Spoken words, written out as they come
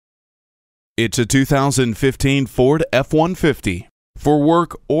It's a 2015 Ford F-150. For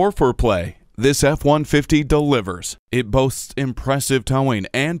work or for play, this F-150 delivers. It boasts impressive towing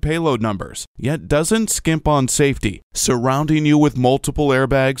and payload numbers, yet doesn't skimp on safety, surrounding you with multiple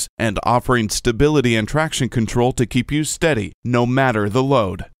airbags and offering stability and traction control to keep you steady no matter the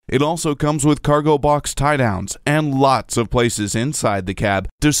load. It also comes with cargo box tie-downs and lots of places inside the cab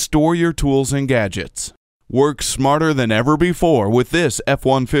to store your tools and gadgets. Work smarter than ever before with this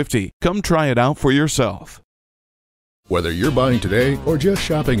F-150. Come try it out for yourself. Whether you're buying today or just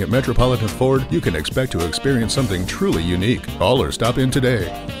shopping at Metropolitan Ford, you can expect to experience something truly unique. Call or stop in today.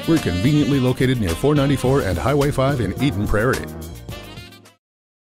 We're conveniently located near 494 and Highway 5 in Eden Prairie.